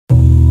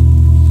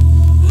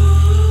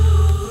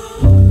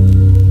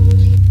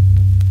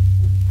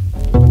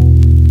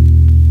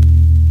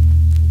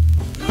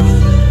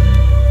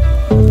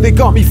They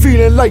got me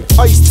feeling like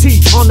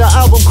Ice-T on the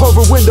album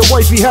cover when the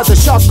wifey had the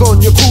shotgun.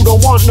 Your crew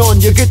don't want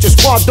none, you get your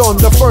squad done.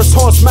 The first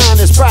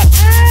horseman is back,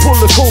 pull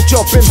the coach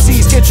up.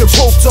 MCs get your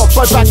coats up.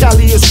 Right back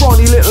alley is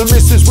scrawny little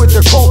misses with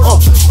their coat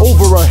up.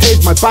 Over her head,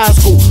 my bars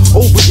go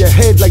over your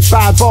head like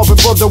Bad Bob and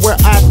brother we're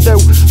at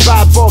though.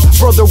 Bad Bob,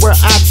 brother we're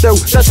at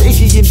though. That's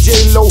Iggy and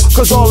J-Lo,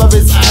 cause all of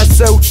his ass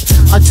out.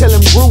 I tell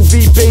him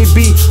groovy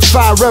baby,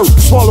 fire out.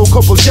 Swallow a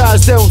couple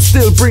jars down,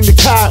 still bring the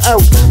car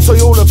out.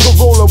 Toyota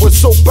Corolla with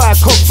soap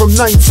back up from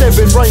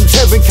 9-7. Ryan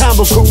Kevin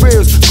Campbell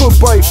careers,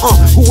 goodbye.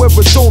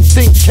 Whoever don't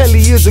think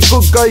Kelly is a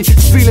good guy,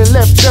 feeling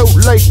left out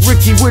like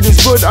Ricky with his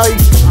good eye.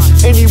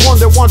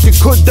 Anyone that wanted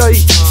could die.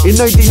 In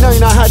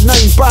 99 I had 9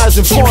 bars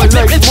and 4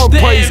 like mud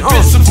pies.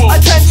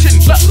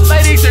 Attention,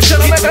 ladies and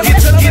gentlemen,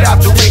 get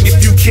out the ring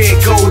if you can't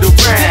go the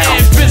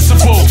round. The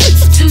invincible.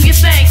 Do you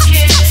think,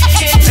 kid?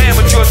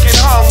 Amateurs get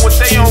hung with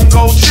their own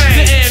gold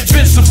chain. The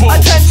invincible.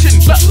 Attention,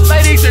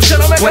 ladies and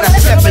gentlemen, when I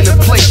step in the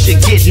place, you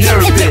get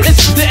nervous.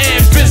 It's the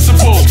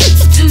invincible.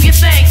 Do you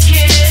think,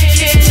 kid?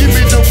 Give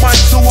me the mic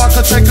so I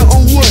can take it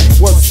away.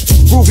 What's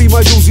groovy,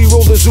 my doozy,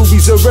 roll the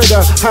zoobies are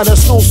redder. Had a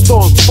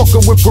snowstorm,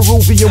 fucking with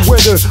Peruvian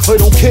weather. I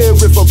don't care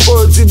if a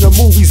bird's in the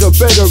movies are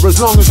better, as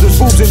long as there's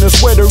boobs in the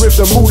sweater. If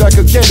the mood I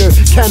could get her,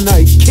 can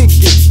I kick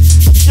it?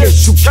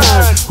 Yes, you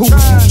can. Who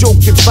you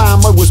joking,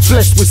 fam? I was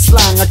blessed with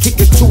slang. I kick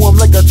it to him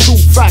like a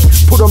true fact.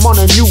 Put him on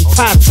a new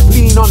path.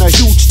 Lean on a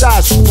huge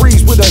stash.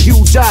 Breeze with a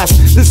huge ass.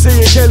 They say,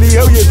 Kelly,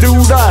 how you do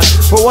that?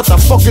 But what the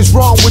fuck is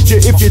wrong with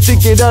you if you're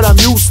thinking that I'm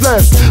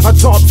useless? I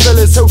taught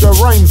fellas how to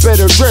rhyme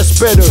better, dress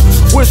better.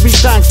 Where's me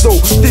thanks though?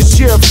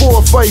 This year 4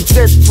 or 5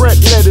 death threat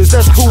letters.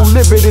 That's cool,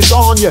 live it, it's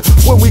on ya.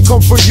 When we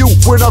come for you,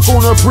 we're not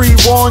gonna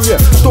pre-warn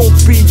ya. Don't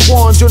be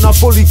warned, you're not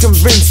fully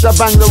convinced. I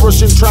bang the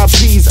Russian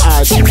trapeze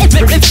ass.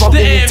 Pretty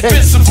fucking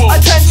invincible.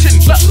 Attention,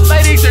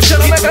 ladies and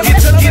gentlemen,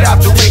 get out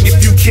the ring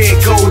if you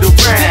can't go the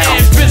round.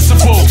 The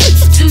invincible.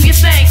 Do you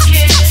think,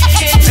 kid?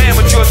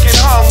 Amateurs get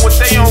hung with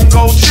their own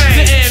gold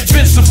chain. The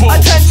invincible.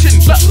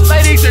 Attention,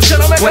 ladies and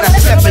gentlemen, when I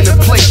step in the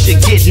place,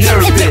 you get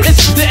nervous.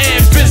 It's the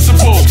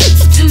invincible.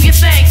 Do you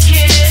think,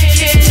 kid?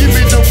 Give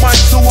me the mic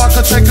so I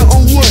can take it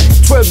away.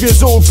 12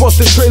 years old,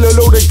 busted trailer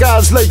loaded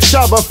guys like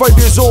Shabba. 5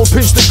 years old,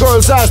 pinched the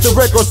girl's ass. The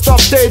record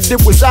stopped dead,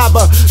 it was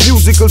ABBA.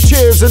 Musical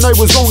chairs and I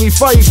was only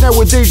 5.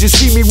 Nowadays you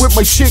see me with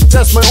my chick,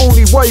 that's my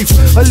only wife.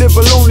 I live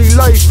a lonely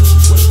life,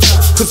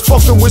 cause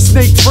fucking with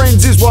snake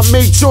friends is what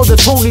made sure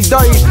that Tony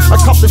died. I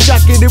copped the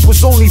jacket, it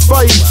was only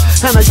 5.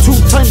 And I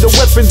 2-timed the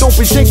weapon, don't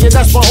be thinking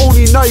that's my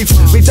only knife.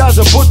 Me dad's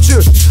a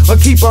butcher, I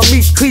keep a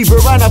meat cleaver.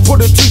 And I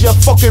put it to your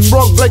fucking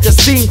rug like a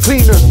steam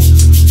cleaner.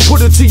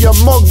 Put it to your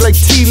mug like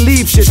tea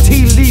leaves you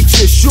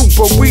shoot,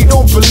 but we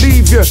don't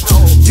believe you.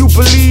 You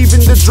believe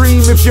in the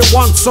dream if you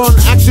want, son.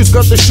 Actors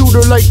got the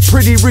shooter like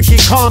pretty Ricky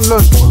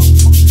Conlon.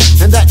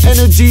 And that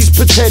energy's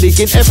pathetic,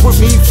 and F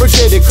with me,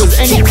 forget it, cause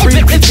any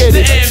creep can get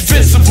it. The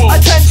invincible.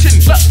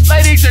 Attention,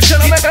 ladies and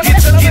gentlemen,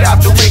 get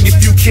out the ring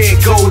if you can't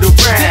go the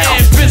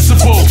round. The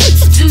invincible.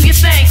 Do you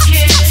think,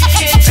 kid?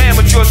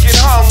 Amateurs get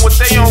hung with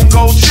their own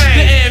gold chain.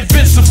 The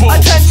invincible.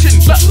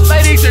 Attention,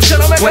 ladies and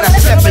gentlemen, when I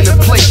step in the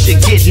place, you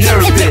get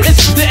nervous.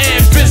 It's the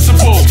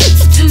invincible.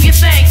 Do you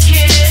think,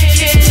 kid?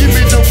 Give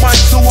me the mic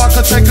so I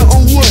can take it away.